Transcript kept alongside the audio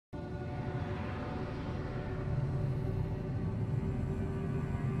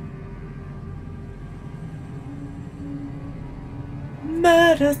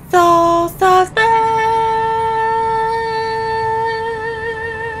Murder so suspect.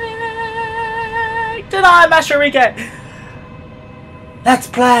 Did I, AscHeReeKa? Let's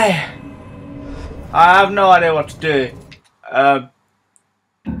play. I have no idea what to do.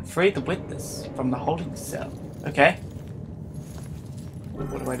 Free the witness from the holding cell. Okay.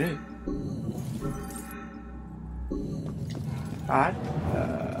 What do I do? Alright.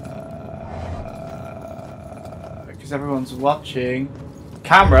 Because everyone's watching.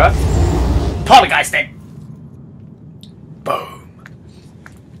 Camera. Poltergeisting! Boom.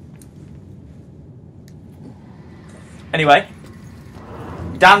 Anyway.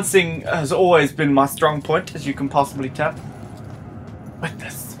 Dancing has always been my strong point, as you can possibly tell.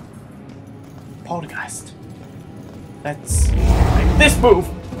 Witness. Poltergeist. Let's make this move.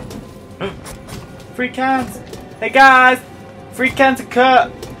 Free cans. Hey guys. Free cans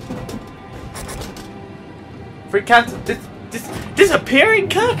occur. Free cans disappearing,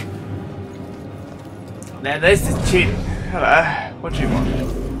 Kirk? Now this is cheating. Hello. What do you want?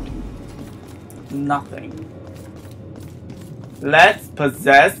 Nothing. Let's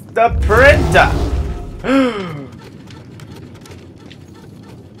possess the printer.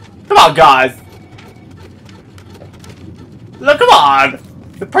 Come on, guys. Look, come on.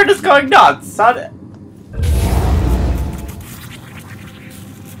 The printer's going nuts, son.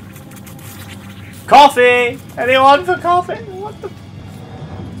 Coffee! Anyone for coffee? What the?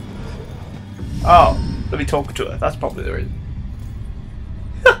 Oh, let me talk to her. That's probably the reason.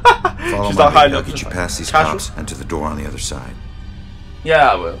 Follow She's my not lead. hiding. I'll get you past these Casual. cops and to the door on the other side.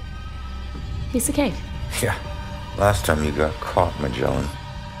 Yeah, I will. Piece of cake. Yeah. Last time you got caught, Magellan.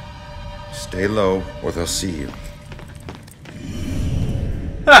 Stay low, or they'll see you.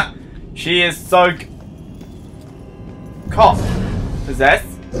 Ha! She is so. Cop. Possess?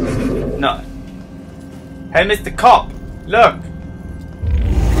 No. Hey, Mr. Cop. Look.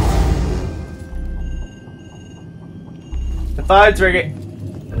 The phone's ringing.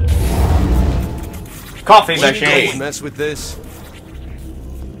 Coffee machine. Don't mess with this.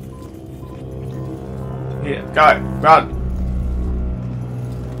 Here, go, run.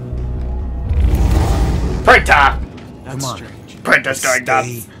 Printer. Come on. Printer's going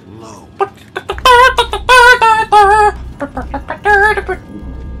nuts. Low.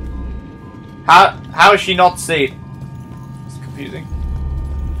 How is she not seen? It's confusing.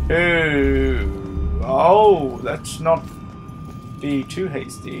 Ooh. Oh, let's not be too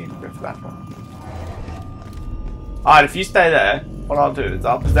hasty and go for that one. Alright, if you stay there, what I'll do is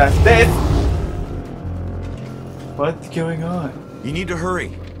I'll possess this. What's going on? You need to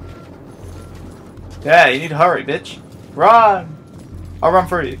hurry. Yeah, you need to hurry, bitch. Run! I'll run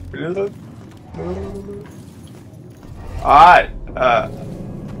for you. Alright,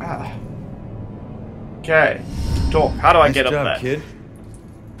 okay. Talk. How do I get up there? Kid.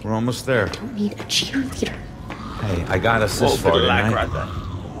 We're almost there. Don't need a cheerleader. Hey, I got us this Oh, far bit of lag tonight. right there.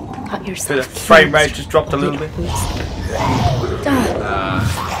 Got Bit yourself. of frame rate just dropped a little bit.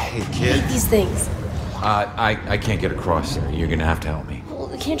 Hey, kid. These things. I can't get across there. You're gonna have to help me.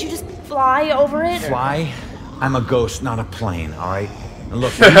 Well, can't you just fly over it? Fly? I'm a ghost, not a plane, alright? And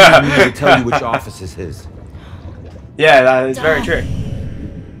look, you need me to tell you which office is his. Yeah, that is very true.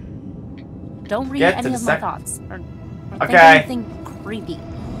 Don't read Get to any the of my sec- thoughts. Or think Okay. anything creepy.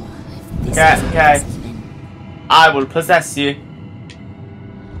 This Okay, is okay. listening. I will possess you.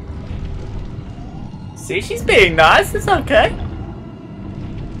 See, she's being nice. It's okay.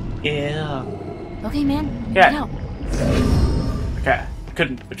 Yeah. Okay, man. Yeah. Get out. Okay. I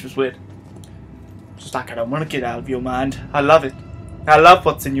couldn't, which was weird. Just like I don't want to get out of your mind. I love it. I love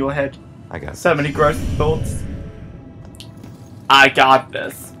what's in your head. I got So many gross thoughts. I got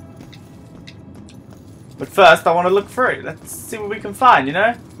this. But first, I want to look through. Let's see what we can find, you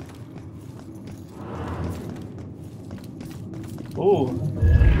know? Ooh.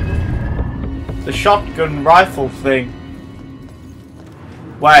 The shotgun rifle thing.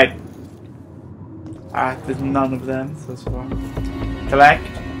 Wait. Ah, there's none of them so far. Collect.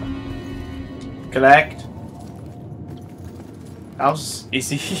 Collect. That was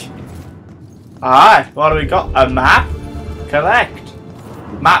easy. Alright, what do we got? A map? Collect.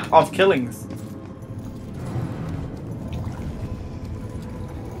 Map of killings.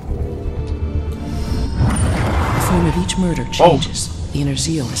 The form of each murder changes. The inner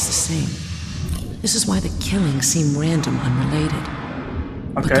zeal is the same. This is why the killings seem random, unrelated.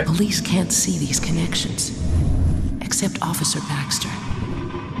 But the Okay. police can't see these connections. Except Officer Baxter.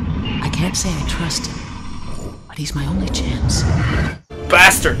 I can't say I trust him, but he's my only chance.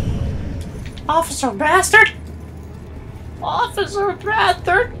 Bastard! Officer Bastard! Officer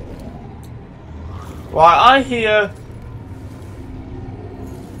Bastard! Why, I hear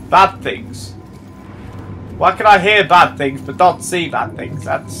bad things? Why can I hear bad things but not see bad things?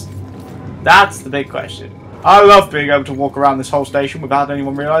 That's the big question. I love being able to walk around this whole station without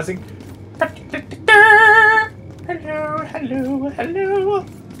anyone realizing. Hello, hello, hello.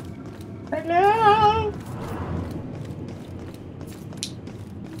 Hello.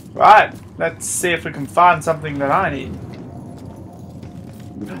 Right, let's see if we can find something that I need.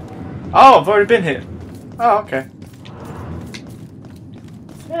 Oh, I've already been here. Oh, okay.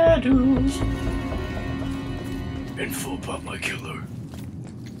 Shadows. Info about my killer.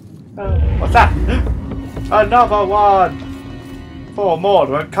 What's that? Another one! 4 more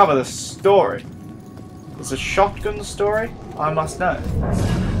to uncover the story. It's a shotgun story? I must know.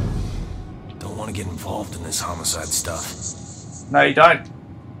 Don't want to get involved in this homicide stuff. No, you don't.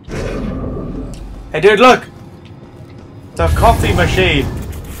 Hey, dude, look! The coffee machine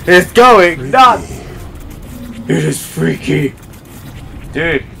is going nuts! It is freaky.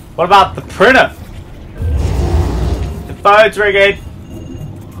 Dude, what about the printer? The phone's ringing.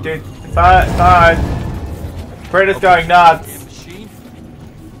 Dude, the phone. Printer's going nuts.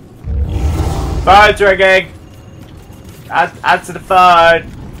 Phone's ringing. Answer the phone.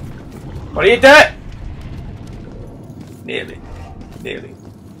 What are you doing? Nearly.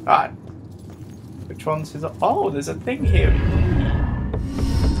 Alright. Which one's his? Oh, there's a thing here. You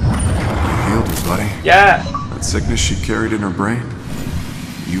healed her, buddy. Yeah. That sickness she carried in her brain,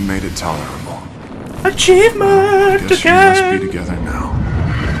 you made it tolerable. Achievement Guess we must be together now.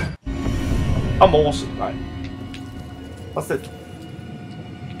 I'm awesome, right? What's it?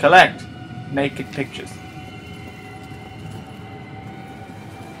 Collect naked pictures.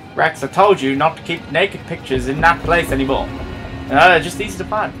 Rex, I told you not to keep naked pictures in that place anymore. Just easy to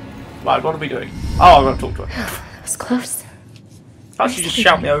find. Right, what are we doing? Oh, I've got to talk to her. That was close. Can't she just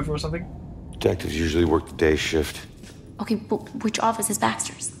shout me over or something? Detectives usually work the day shift. Okay, but which office is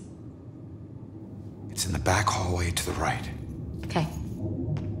Baxter's? It's in the back hallway to the right. Okay.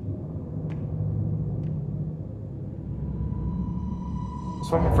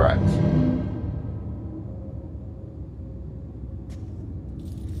 What's wrong with Rex?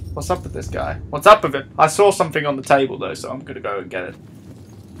 What's up with this guy? What's up with it? I saw something on the table though, so I'm gonna go and get it.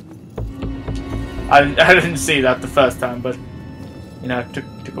 I didn't see that the first time, but you know, it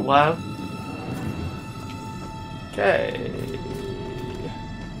took a while. Okay.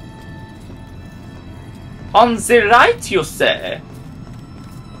 On the right, you say?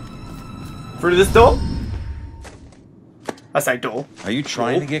 Through this door? I say door. Are you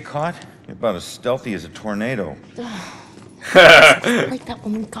trying to get caught? You're about as stealthy as a tornado. Like that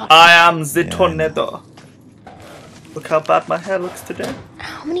when we got. I am the tornado. Look how bad my hair looks today.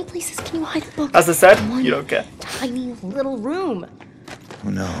 How many places can you hide a book? As I said, One you don't care. tiny little room.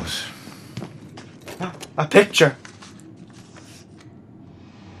 Who knows? A picture.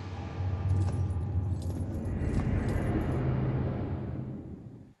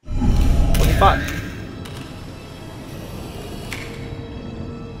 What do you find?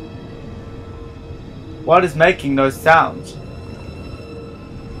 What is making those sounds?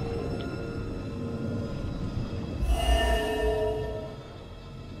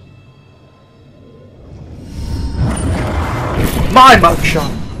 My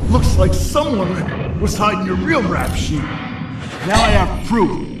mugshot! Looks like someone was hiding your real rap sheet. Now I have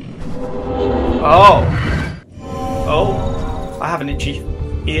proof. Oh. Oh. I have an itchy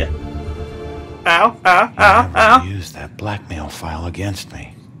ear. Ow, ow, ow, ow. Use that blackmail file against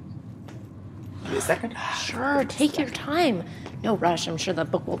me. Give me a second. Sure, take your time. No rush. I'm sure the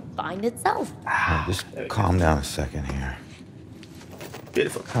book will find itself. Just calm down a second here.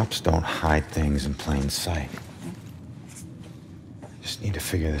 Beautiful. Cops don't hide things in plain sight. Just need to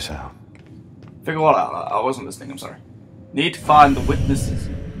figure this out. Figure what out? I wasn't listening, I'm sorry. Need to find the witness's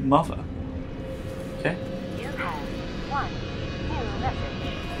mother. Okay. You have one new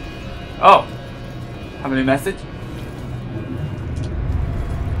message. Oh. Have a new message?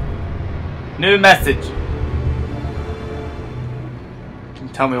 New message.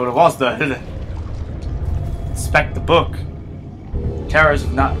 Didn't tell me what it was though, did it? Inspect the book. Terrors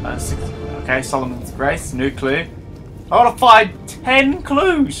of not okay, Solomon's Grace, new clue. I want to find 10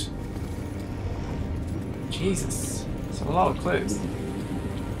 clues. Jesus, that's a lot of clues.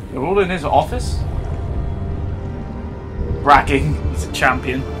 They're all in his office. Bragging, he's a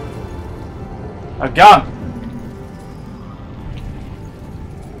champion. A gun.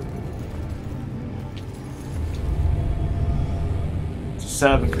 To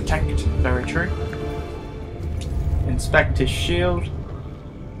serve and protect, very true. Inspect his shield.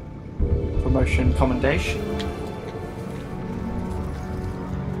 Promotion, commendation.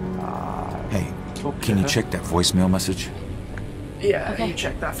 Hey, can you check that voicemail message? Yeah, Okay. you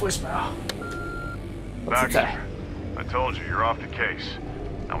check that voicemail. What's it say? Baxter, I told you, you're off the case.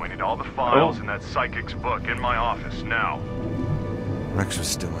 Now we need all the files in that psychic's book in my office, now. Rex was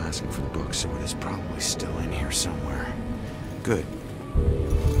still asking for the book, so it is probably still in here somewhere. Good.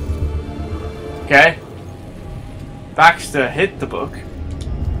 Okay. Baxter hit the book.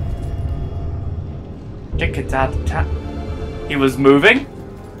 Tick-a-tat-tat. He was moving.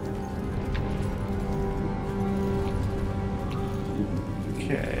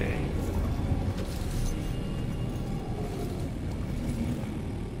 Okay.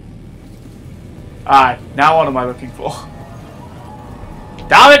 Alright, now what am I looking for?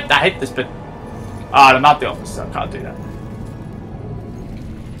 Damn it! I hate this bit. Ah, I'm not the officer, I can't do that.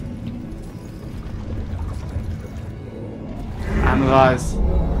 Analyze.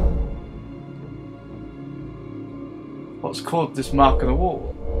 What's caused this mark on the wall?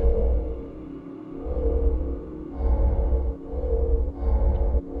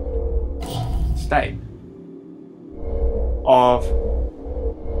 State of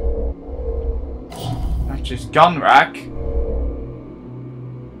matches gun rack.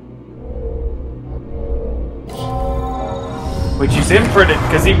 Which is imprinted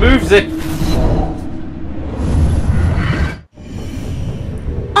because he moves it.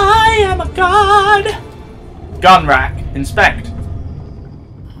 I am a god. Gun rack. Inspect.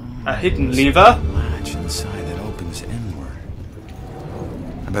 A hidden lever. Latch inside that opens inward.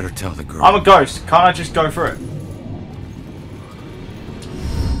 I better tell the girl. I'm a ghost. Can't I just go through it?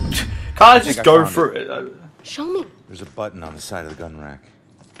 Can't I just go through it? Show me. There's a button on the side of the gun rack.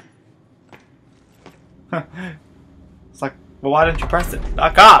 It's like, well, why don't you press it? I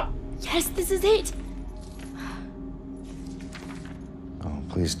can't. Yes, this is it. Oh,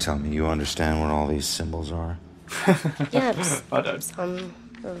 please tell me you understand what all these symbols are. Yes, I don't. some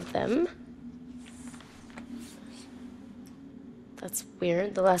of them. That's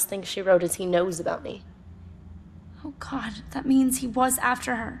weird. The last thing she wrote is he knows about me. Oh God, that means he was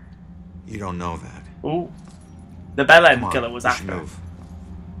after her. You don't know that. Ooh. The bell end Come on, killer was we should after. move.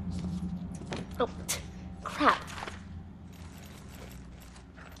 Oh, crap.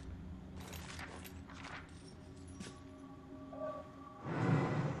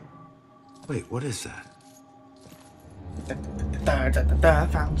 Wait, what is that?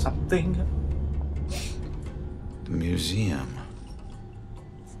 Found something. The museum.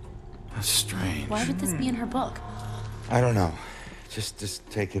 That's strange. Why would this be in her book? I don't know. Just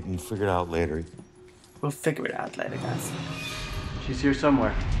take it and figure it out later. We'll figure it out later, guys. She's here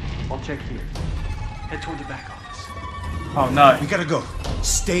somewhere. I'll check here. Head toward the back office. Oh no. We gotta go.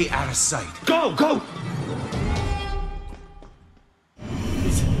 Stay out of sight. Go, go!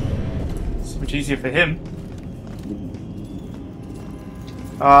 So much easier for him.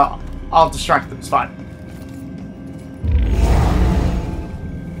 I'll distract them, it's fine.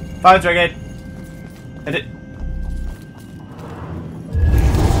 Phone's ringing. Hit it.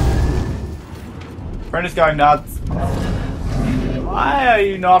 Printer's going nuts. Why are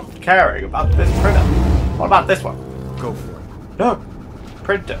you not caring about this printer? What about this one? Go for it. No.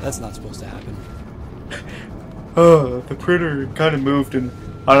 Printer. That's not supposed to happen. Oh, the printer kind of moved and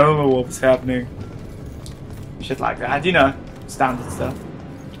I don't know what was happening. Shit like that, you know, standard stuff.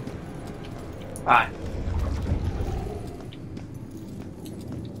 Alright.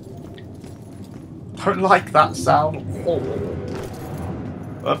 Don't like that sound. Oh.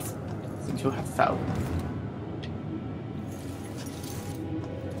 Whoops. Since you'll have fell.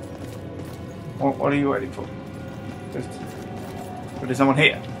 What are you waiting for? Is someone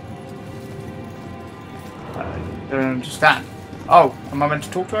here? I don't understand. Oh, am I meant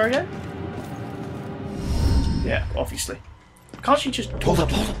to talk to her again? Yeah, obviously. Can't she just talk? Hold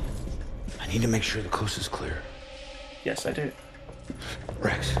up. I need to make sure the coast is clear. Yes, I do.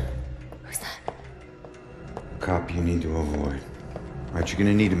 Rex, Who's that? cop you need to avoid. Right, you're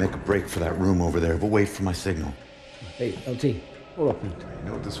gonna need to make a break for that room over there. We'll wait for my signal. Hey, LT, hold up a minute. You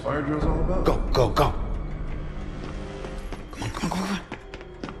know what this fire drill's all about? Go, go, go. Come on.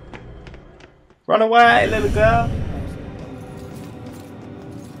 Run away, little girl.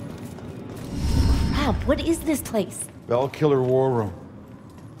 Crap, what is this place? Bell Killer War Room.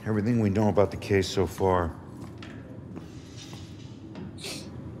 Everything we know about the case so far.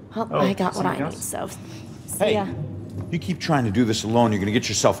 Well, Oh, I got what I something need, else? so... Hey, Yeah. you keep trying to do this alone, you're gonna get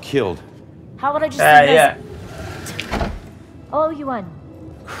yourself killed. How would I just do this? Yeah. Oh, you won.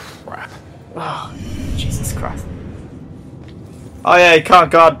 Crap. Oh, Jesus Christ. Oh yeah, you can't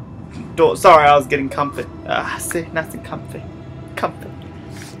guard door. Sorry, I was getting comfy. See, nothing comfy. Comfy.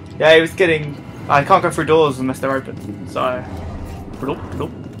 Yeah, he was getting... I can't go through doors unless they're open. So...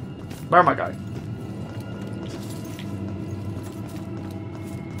 Where am I going?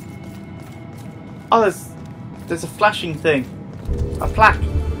 Oh, there's a flashing thing. A plaque.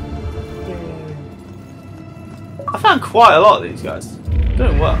 I found quite a lot of these guys.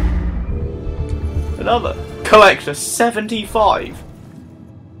 Doing well. Another collector 75.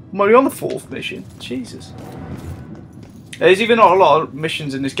 I'm only on the 4th mission. Jesus. There's even not a lot of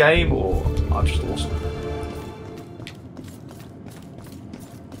missions in this game, or I'm just awesome.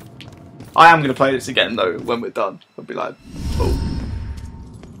 I am going to play this again though when we're done. I'll be like, oh.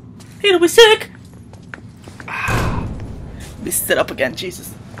 It'll be sick! Let me sit up again,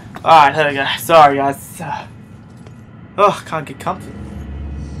 Jesus. Alright, there we go. Sorry guys. Oh, can't get comfy.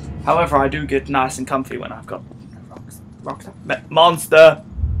 However, I do get nice and comfy when I've got monster.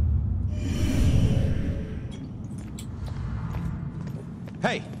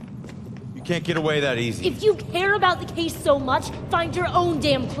 Hey! You can't get away that easy. If you care about the case so much, find your own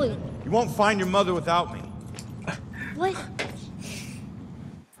damn clue. You won't find your mother without me. What?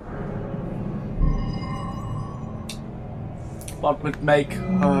 What would make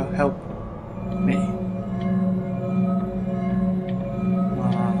her help me?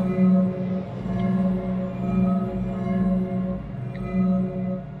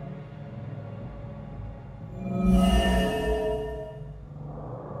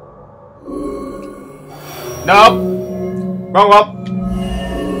 Nope. Wrong one.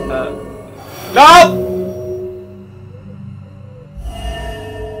 No. No.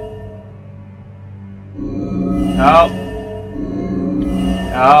 No.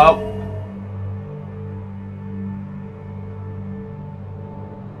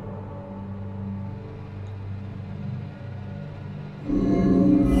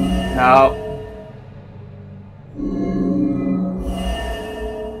 No.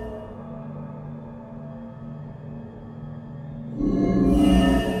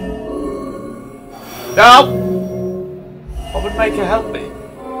 No! What would make her help me?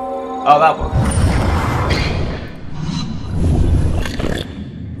 Oh, that one.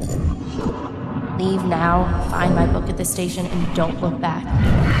 Leave now, find my book at the station, and don't look back.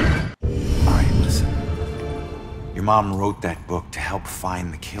 Alright, listen. Your mom wrote that book to help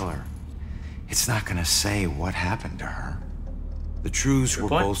find the killer. It's not gonna say what happened to her. The truths we're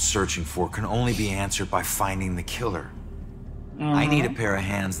both searching for can only be answered by finding the killer. I need a pair of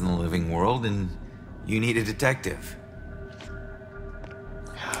hands in the living world, and you need a detective.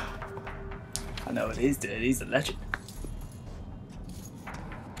 I know what he's doing. He's a legend.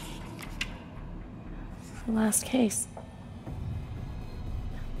 The last case.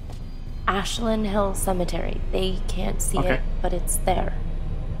 Ashland Hill Cemetery. They can't see it, but it's there.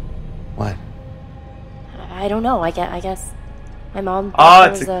 What? I don't know. I guess my mom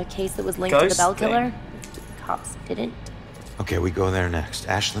thought there was a case that was linked to the Bell killer. Cops didn't. Okay, we go there next.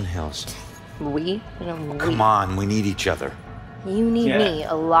 Ashland Hills. We? Come on, we need each other. You need me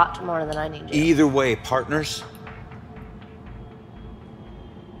a lot more than I need you. Either way, partners.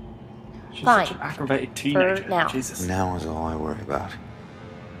 She's Fine. such an aggravated teenager. For now. Jesus. Now is all I worry about.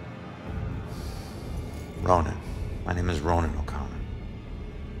 Ronan. My name is Ronan O'Connor.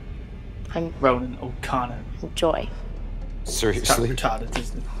 I'm Ronan O'Connor. Joy. Seriously? It's kind of retarded,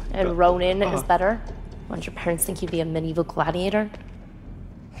 isn't it? And Ronan is better. Wouldn't your parents think you'd be a medieval gladiator?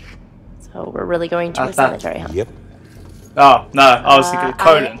 So we're really going to a cemetery, huh? Yep. Oh, no. I was thinking of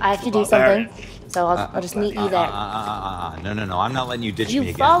Conan. I have to do something. So I'll just meet you there. No. I'm not letting you ditch me You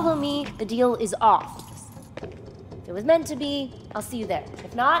again. follow me, the deal is off. If it was meant to be, I'll see you there.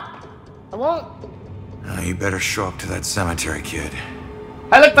 If not, I won't. You better show up to that cemetery, kid.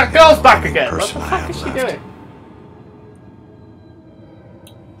 Hey, look, that girl's back again. What the fuck is she doing?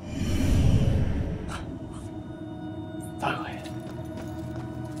 So weird.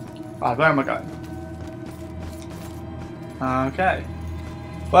 Right, where am I going? Okay.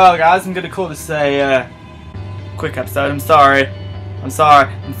 Well, guys, I'm gonna call this a quick episode. I'm sorry.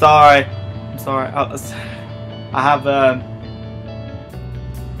 I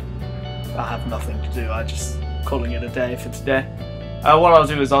have nothing to do. I'm just calling it a day for today. What I'll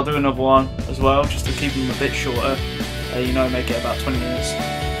do is I'll do another one as well, just to keep them a bit shorter. You know, make it about 20 minutes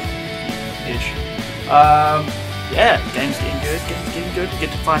ish. Yeah, the game's getting good.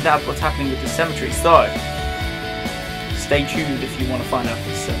 Get to find out what's happening with the cemetery. So stay tuned if you want to find out what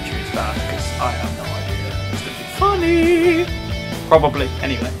the cemetery is about, because I have no idea. It's gonna be funny, probably.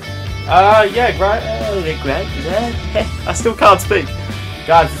 Anyway, yeah, great. I still can't speak,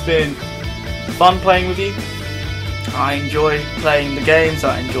 guys. It's been fun playing with you. I enjoy playing the games.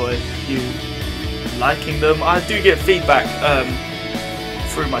 I enjoy you liking them. I do get feedback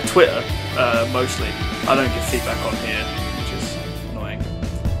through my Twitter mostly. I don't get feedback on here, which is annoying.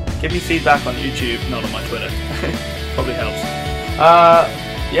 Give me feedback on YouTube, not on my Twitter. Probably helps.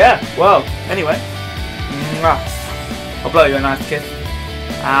 Yeah, well, anyway, Mwah. I'll blow you a nice kiss.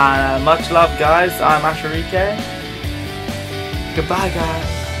 Much love, guys. I'm AscHeReeKa. Goodbye,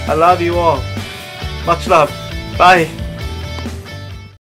 guys. I love you all. Much love. Bye.